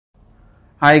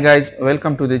Hi guys,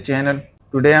 welcome to the channel.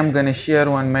 Today I'm gonna share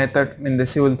one method in the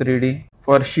Civil 3D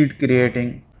for sheet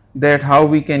creating. That how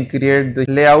we can create the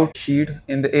layout sheet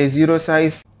in the A0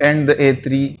 size and the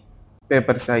A3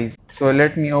 paper size. So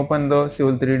let me open the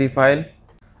Civil 3D file.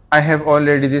 I have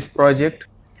already this project.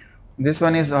 This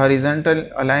one is horizontal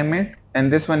alignment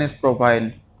and this one is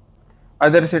profile.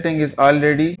 Other setting is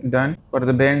already done for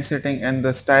the band setting and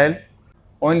the style.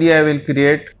 Only I will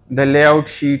create the layout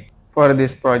sheet for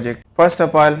this project. First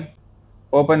of all,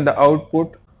 open the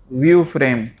output view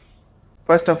frame.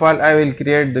 First of all, I will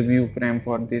create the view frame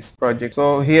for this project.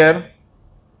 So here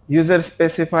user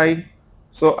specified,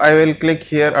 so I will click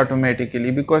here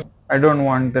automatically because I don't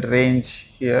want the range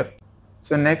here.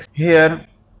 So next here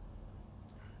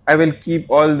I will keep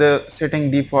all the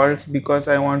setting defaults because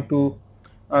I want to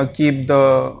keep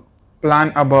the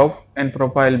plan above and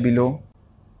profile below.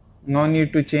 No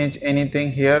need to change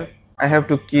anything here. I have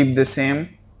to keep the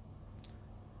same.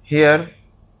 Here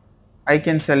I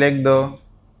can select the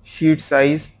sheet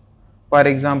size. For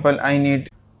example, I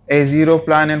need A0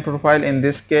 plan and profile in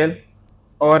this scale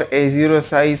or A0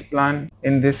 size plan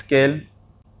in this scale.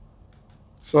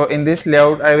 So in this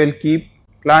layout I will keep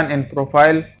plan and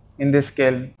profile in this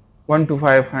scale 1 to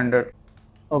 500.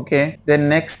 Okay, then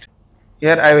next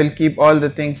here I will keep all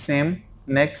the things same.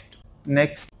 Next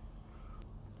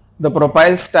the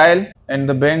profile style and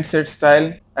the band set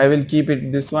style I will keep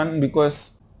it this one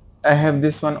because I have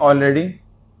this one already.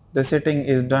 The setting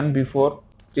is done before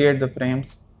create the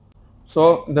frames.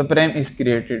 So the frame is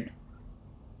created.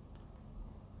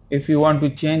 If you want to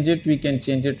change it, we can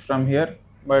change it from here,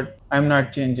 but I'm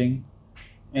not changing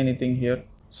anything here.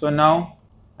 So now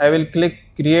I will click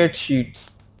create sheets.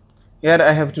 Here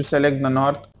I have to select the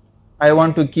north. I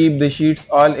want to keep the sheets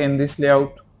all in this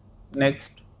layout.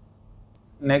 Next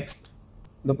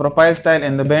the profile style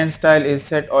and the band style is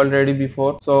set already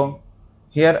before. So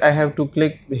here I have to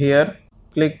click here,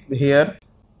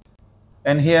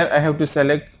 and here I have to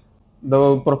select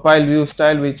the profile view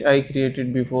style which I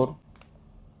created before.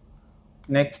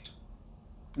 Next,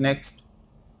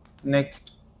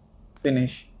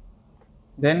 finish.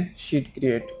 Then sheet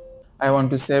create. I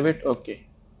want to save it. Okay.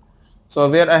 So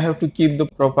where I have to keep the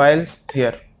profiles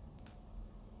here.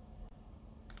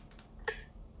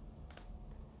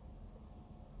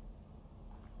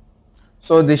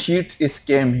 So the sheet is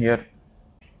came here.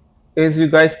 As you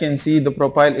guys can see, the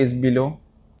profile is below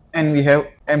and we have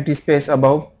empty space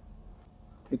above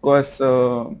because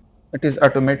it is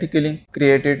automatically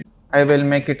created. I will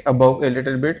make it above a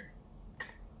little bit.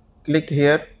 Click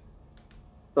here,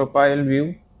 profile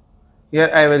view. Here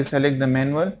I will select the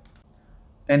manual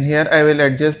and here I will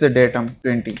adjust the datum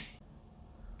 20.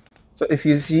 So if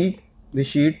you see the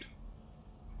sheet,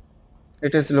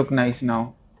 it is look nice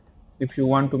now. If you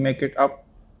want to make it up,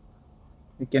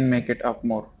 you can make it up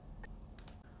more.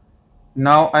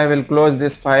 Now I will close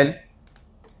this file.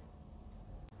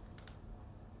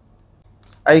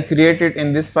 I created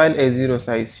in this file A0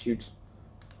 size sheets.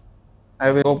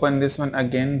 I will open this one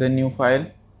again, the new file.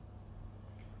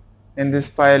 In this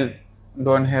file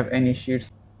don't have any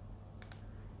sheets.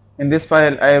 In this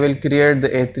file I will create the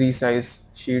A3 size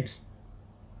sheets.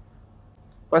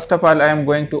 First of all I am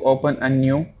going to open a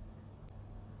new.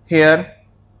 Here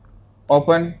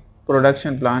open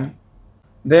production plan.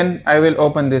 Then I will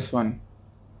open this one.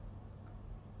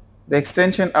 The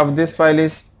extension of this file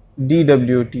is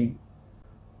DWT.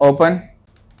 Open.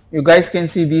 You guys can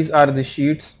see these are the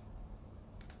sheets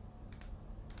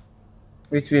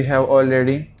which we have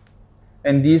already,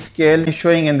 and these scale is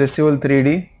showing in the Civil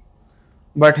 3D,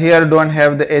 but here don't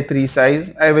have the A3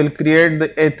 size. I will create the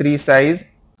A3 size.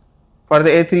 For the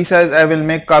A3 size I will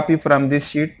make copy from this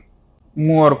sheet,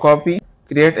 move or copy,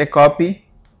 create a copy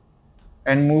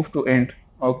and move to end.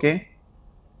 Okay,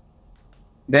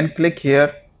 then click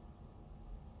here,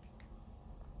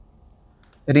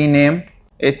 rename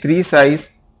A3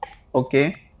 size.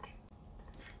 Okay,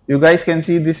 you guys can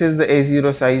see this is the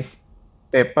A0 size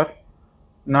paper,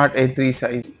 not A3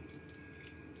 size.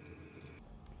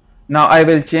 Now I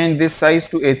will change this size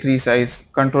to A3 size.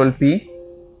 Control P,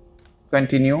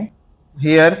 continue.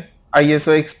 Here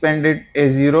ISO expanded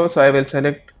A0, so I will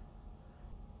select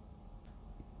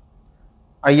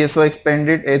ISO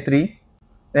expanded A3,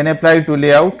 then apply to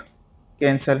layout,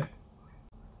 cancel.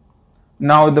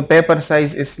 Now the paper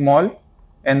size is small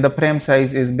and the frame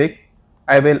size is big.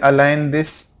 I will align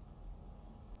this.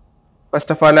 First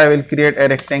of all I will create a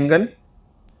rectangle,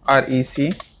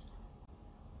 REC,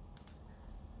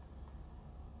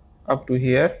 up to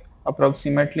here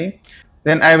approximately.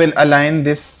 Then I will align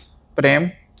this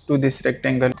frame to this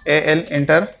rectangle. AL,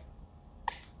 enter,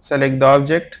 select the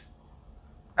object,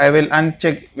 I will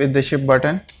uncheck with the shift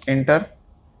button, enter.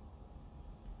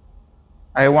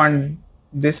 I want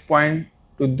this point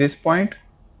to this point,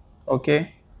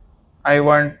 okay. I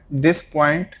want this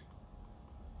point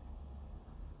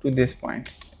to this point,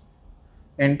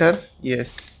 enter,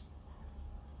 yes.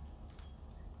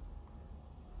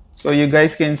 So you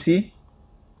guys can see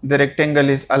the rectangle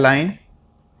is aligned,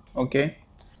 okay.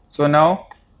 So now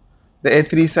the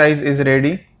A3 size is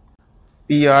ready,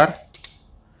 PR.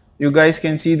 You guys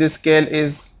can see the scale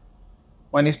is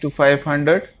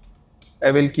 1:500.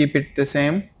 I will keep it the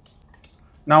same.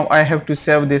 Now I have to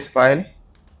save this file,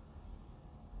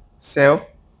 save.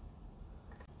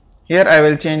 Here I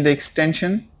will change the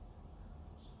extension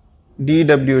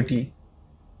DWT,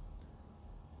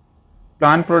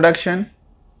 plan production.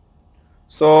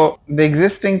 So the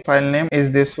existing file name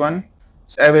is this one.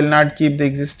 So I will not keep the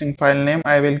existing file name,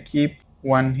 I will keep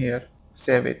one here,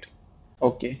 save it,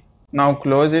 okay. Now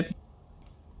close it,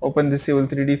 open the Civil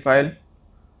 3D file,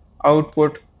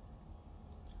 output,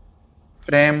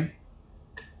 frame,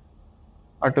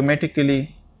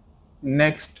 automatically,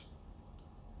 next.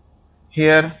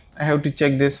 Here I have to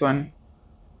check this one,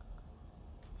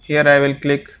 here I will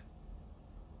click,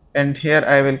 and here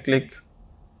I will click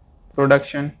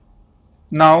production.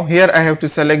 Now here I have to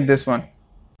select this one,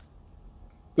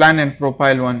 plan and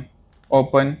profile one,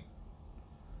 open.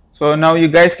 So now you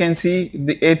guys can see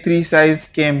the A3 size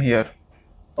came here,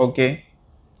 okay.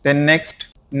 Then next,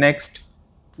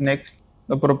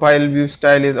 the profile view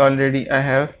style is already I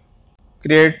have,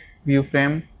 create view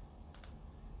frame.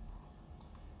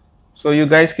 So you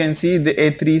guys can see the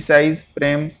A3 size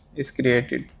frame is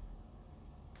created.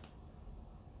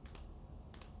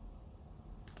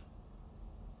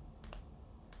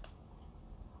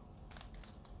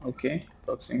 Okay,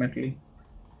 approximately.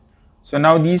 So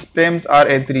now these frames are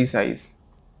A3 size.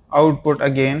 Output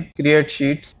again, create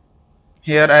sheets.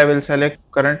 Here I will select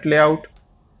current layout,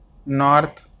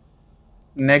 north,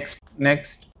 next,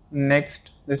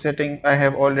 the setting I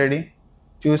have already,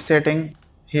 choose setting.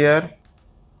 Here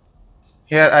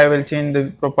I will change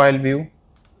the profile view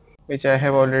which I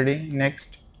have already,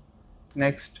 next,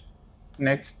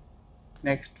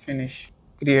 finish,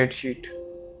 create sheet,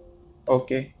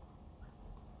 okay.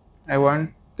 I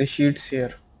want the sheets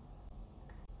here,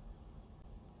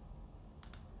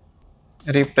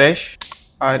 refresh,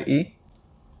 RE,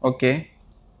 okay.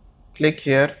 Click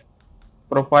here,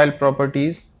 profile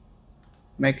properties,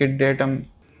 make it datum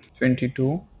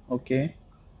 22, okay.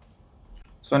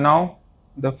 So now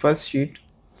the first sheet,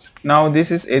 now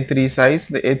this is A3 size,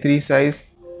 the A3 size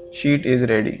sheet is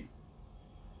ready.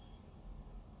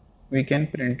 We can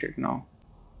print it now.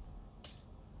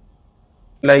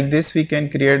 Like this we can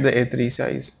create the A3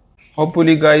 size.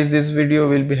 Hopefully guys this video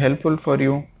will be helpful for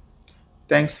you.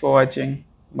 Thanks for watching.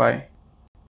 Bye.